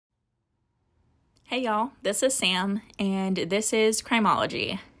Hey y'all, this is Sam, and this is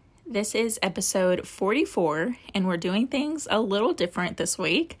Crimology. This is episode 44, and we're doing things a little different this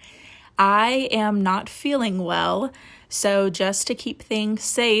week. I am not feeling well, so just to keep things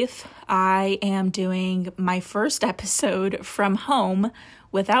safe, I am doing my first episode from home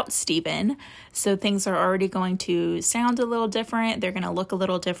without Steven. So things are already going to sound a little different. They're going to look a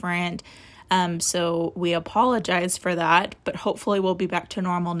little different. So we apologize for that, but hopefully we'll be back to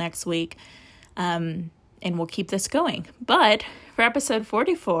normal next week. And we'll keep this going. But for episode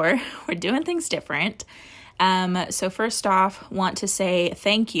 44, we're doing things different. So first off, want to say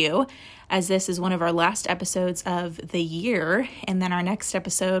thank you, as this is one of our last episodes of the year, and then our next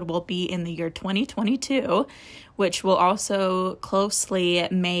episode will be in the year 2022, which will also closely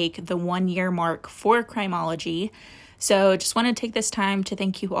make the 1 year mark for Crimology. So just want to take this time to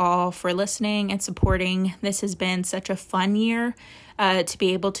thank you all for listening and supporting. This has been such a fun year to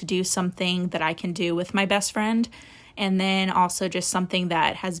be able to do something that I can do with my best friend. And then also just something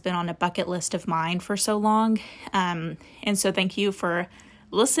that has been on a bucket list of mine for so long. And so thank you for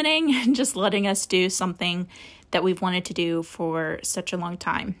listening and just letting us do something that we've wanted to do for such a long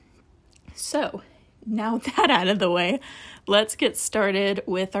time. So now that out of the way, let's get started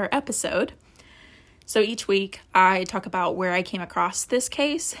with our episode. So each week I talk about where I came across this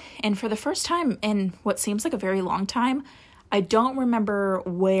case, and for the first time in what seems like a very long time, I don't remember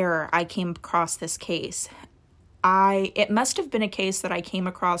where I came across this case. It must have been a case that I came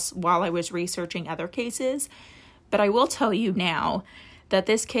across while I was researching other cases, but I will tell you now that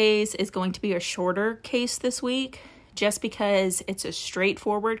this case is going to be a shorter case this week, just because it's a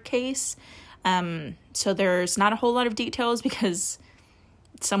straightforward case. So there's not a whole lot of details because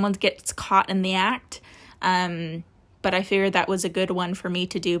someone gets caught in the act. But I figured that was a good one for me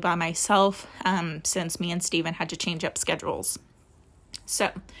to do by myself, since me and Steven had to change up schedules.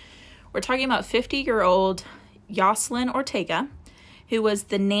 So we're talking about 50-year-old Yoselyn Ortega, who was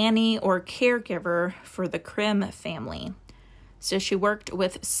the nanny or caregiver for the Krim family. So she worked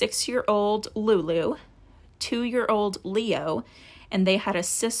with 6-year-old Lulu, 2-year-old Leo, and they had a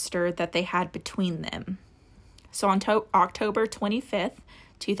sister that they had between them. So on October 25th,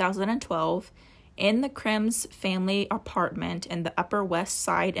 2012, in the Krim's family apartment in the Upper West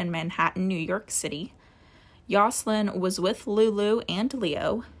Side in Manhattan, New York City, Yoselyn was with Lulu and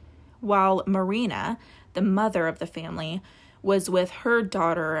Leo, while Marina, the mother of the family, was with her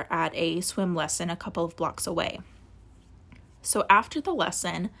daughter at a swim lesson a couple of blocks away. So after the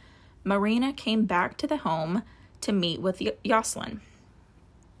lesson, Marina came back to the home to meet with Yoselyn.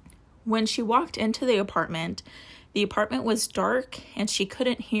 When she walked into the apartment was dark and she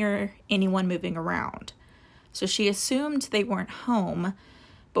couldn't hear anyone moving around. So she assumed they weren't home,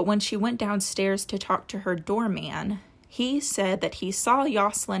 but when she went downstairs to talk to her doorman, he said that he saw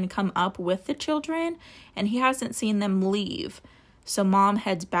Yoselyn come up with the children and he hasn't seen them leave. So mom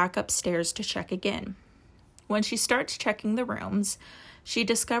heads back upstairs to check again. When she starts checking the rooms, she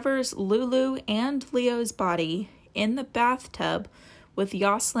discovers Lulu and Leo's body in the bathtub with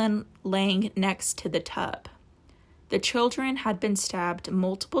Yoselyn laying next to the tub. The children had been stabbed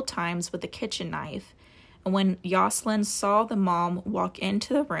multiple times with a kitchen knife, and when Yoselyn saw the mom walk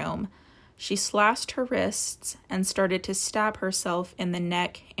into the room, she slashed her wrists and started to stab herself in the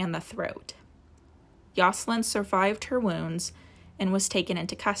neck and the throat. Yoselyn survived her wounds and was taken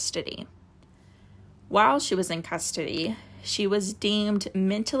into custody. While she was in custody, she was deemed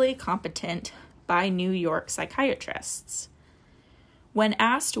mentally competent by New York psychiatrists. When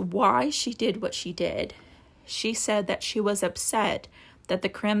asked why she did what she did, she said that she was upset that the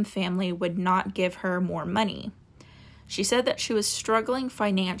Krim family would not give her more money. She said that she was struggling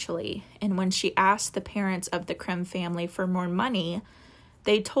financially, and when she asked the parents of the Krim family for more money,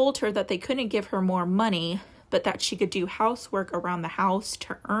 they told her that they couldn't give her more money, but that she could do housework around the house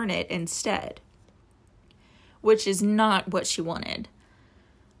to earn it instead, which is not what she wanted.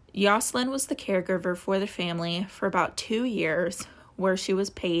 Yoselyn was the caregiver for the family for about 2 years, where she was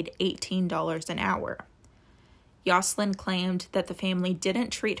paid $18 an hour. Yoselyn claimed that the family didn't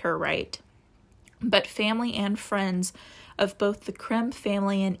treat her right, but family and friends of both the Krim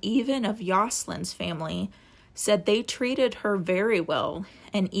family and even of Yoselyn's family said they treated her very well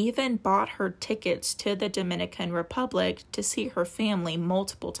and even bought her tickets to the Dominican Republic to see her family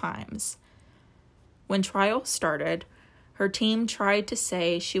multiple times. When trial started, her team tried to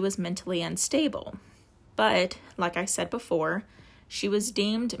say she was mentally unstable, but, like I said before, she was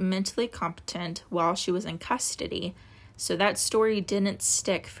deemed mentally competent while she was in custody, so that story didn't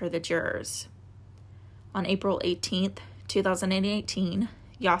stick for the jurors. On April 18th, 2018,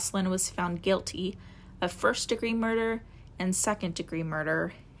 Yoselyn was found guilty of first-degree murder and second-degree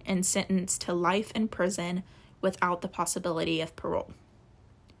murder and sentenced to life in prison without the possibility of parole.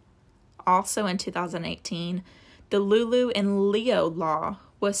 Also in 2018, the Lulu and Leo law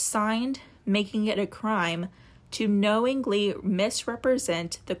was signed, making it a crime to knowingly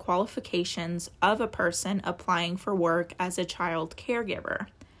misrepresent the qualifications of a person applying for work as a child caregiver.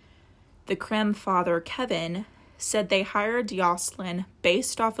 The Krim father, Kevin, said they hired Yoselyn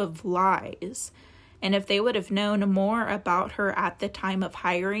based off of lies, and if they would have known more about her at the time of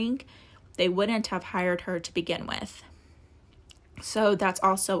hiring, they wouldn't have hired her to begin with. So that's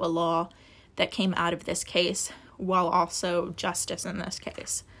also a law that came out of this case, while also justice in this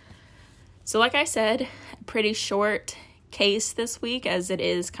case. So like I said, pretty short case this week, as it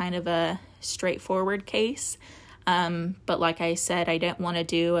is kind of a straightforward case. But like I said, I didn't want to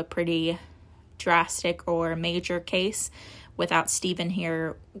do a pretty drastic or major case without Stephen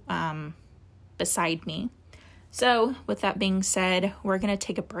here beside me. So with that being said, we're going to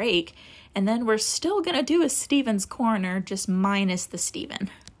take a break, and then we're still going to do a Stephen's Corner, just minus the Stephen.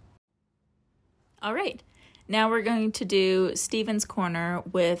 All right. Now we're going to do Stephen's Corner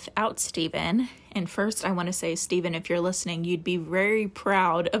without Stephen. And first I want to say, Stephen, if you're listening, you'd be very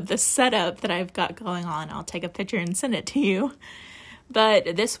proud of the setup that I've got going on. I'll take a picture and send it to you.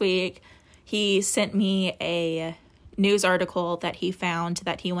 But this week, he sent me a news article that he found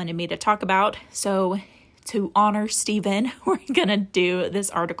that he wanted me to talk about. So to honor Stephen, we're going to do this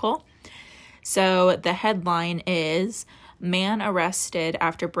article. So the headline is, "Man arrested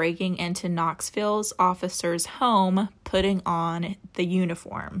after breaking into Knoxville's officer's home, putting on the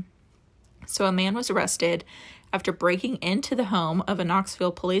uniform." So a man was arrested after breaking into the home of a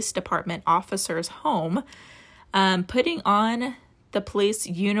Knoxville Police Department officer's home, putting on the police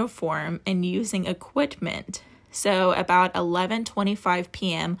uniform and using equipment. So about 11:25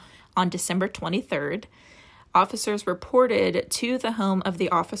 p.m. on December 23rd, officers reported to the home of the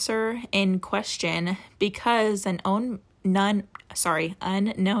officer in question because an unknown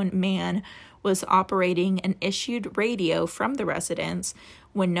man was operating an issued radio from the residence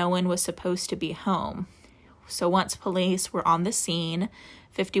when no one was supposed to be home. So once police were on the scene,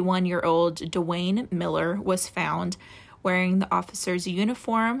 51-year-old Dwayne Miller was found wearing the officer's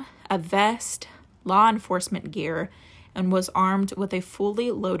uniform, a vest, law enforcement gear, and was armed with a fully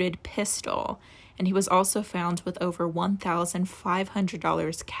loaded pistol. And he was also found with over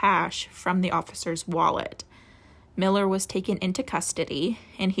 $1,500 cash from the officer's wallet. Miller was taken into custody,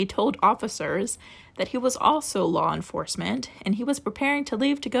 and he told officers that he was also law enforcement, and he was preparing to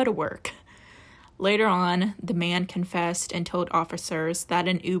leave to go to work. Later on, the man confessed and told officers that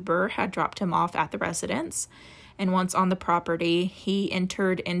an Uber had dropped him off at the residence, and once on the property, he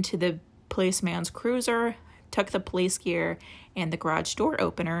entered into the policeman's cruiser, took the police gear and the garage door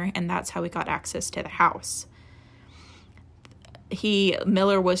opener, and that's how he got access to the house.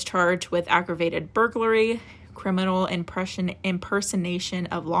 Miller was charged with aggravated burglary, criminal impersonation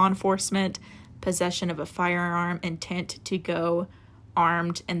of law enforcement, possession of a firearm, intent to go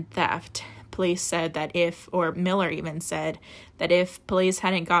armed, and theft. Miller even said that if police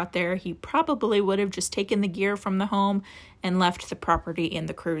hadn't got there, he probably would have just taken the gear from the home and left the property in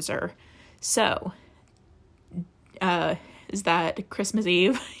the cruiser. So, is that Christmas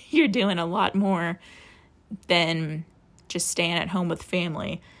Eve? You're doing a lot more than just staying at home with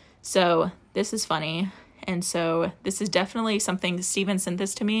family. So, this is funny. And so, this is definitely something, Stephen sent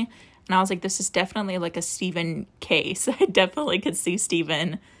this to me, and I was like, this is definitely like a Stephen case. I definitely could see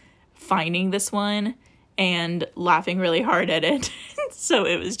Stephen finding this one and laughing really hard at it. So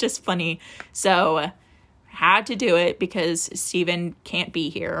it was just funny. So had to do it because Stephen can't be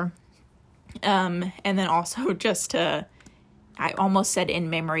here. And then also just I almost said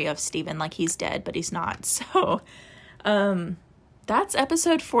in memory of Stephen, like he's dead, but he's not. So that's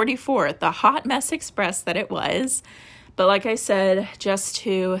episode 44, the Hot Mess Express that it was. But like I said, just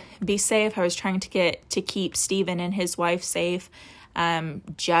to be safe, I was trying to keep Stephen and his wife safe.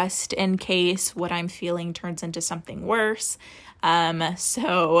 Just in case what I'm feeling turns into something worse.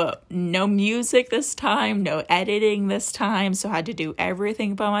 So no music this time, no editing this time. So I had to do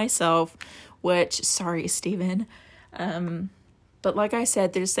everything by myself, which, sorry, Stephen. But like I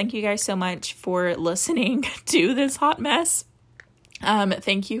said, thank you guys so much for listening to this hot mess.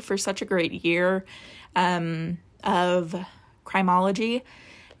 Thank you for such a great year, of Crimology.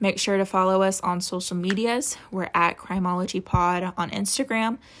 Make sure to follow us on social medias. We're at Crimology Pod on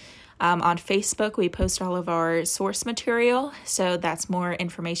Instagram. On Facebook, we post all of our source material. So that's more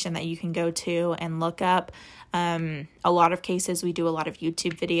information that you can go to and look up. A lot of cases, we do a lot of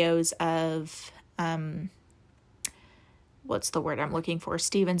YouTube videos of what's the word I'm looking for?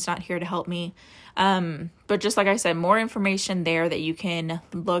 Steven's not here to help me. But just like I said, more information there that you can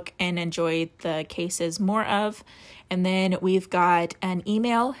look and enjoy the cases more of. And then we've got an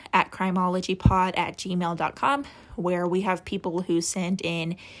email at crimologypod@gmail.com where we have people who send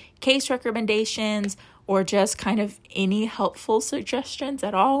in case recommendations or just kind of any helpful suggestions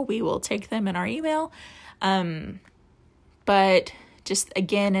at all. We will take them in our email. But just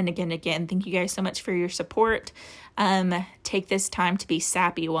again and again, thank you guys so much for your support. Take this time to be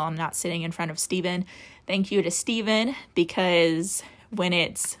sappy while I'm not sitting in front of Steven. Thank you to Steven, because when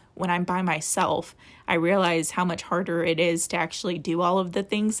I'm by myself, I realize how much harder it is to actually do all of the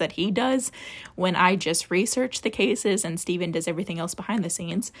things that he does when I just research the cases and Steven does everything else behind the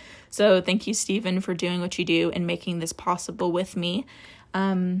scenes. So thank you, Steven, for doing what you do and making this possible with me.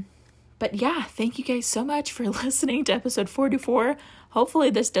 But yeah, thank you guys so much for listening to episode 44. Hopefully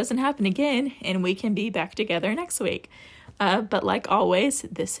this doesn't happen again and we can be back together next week. But like always,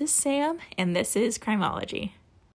 this is Sam and this is Crimology.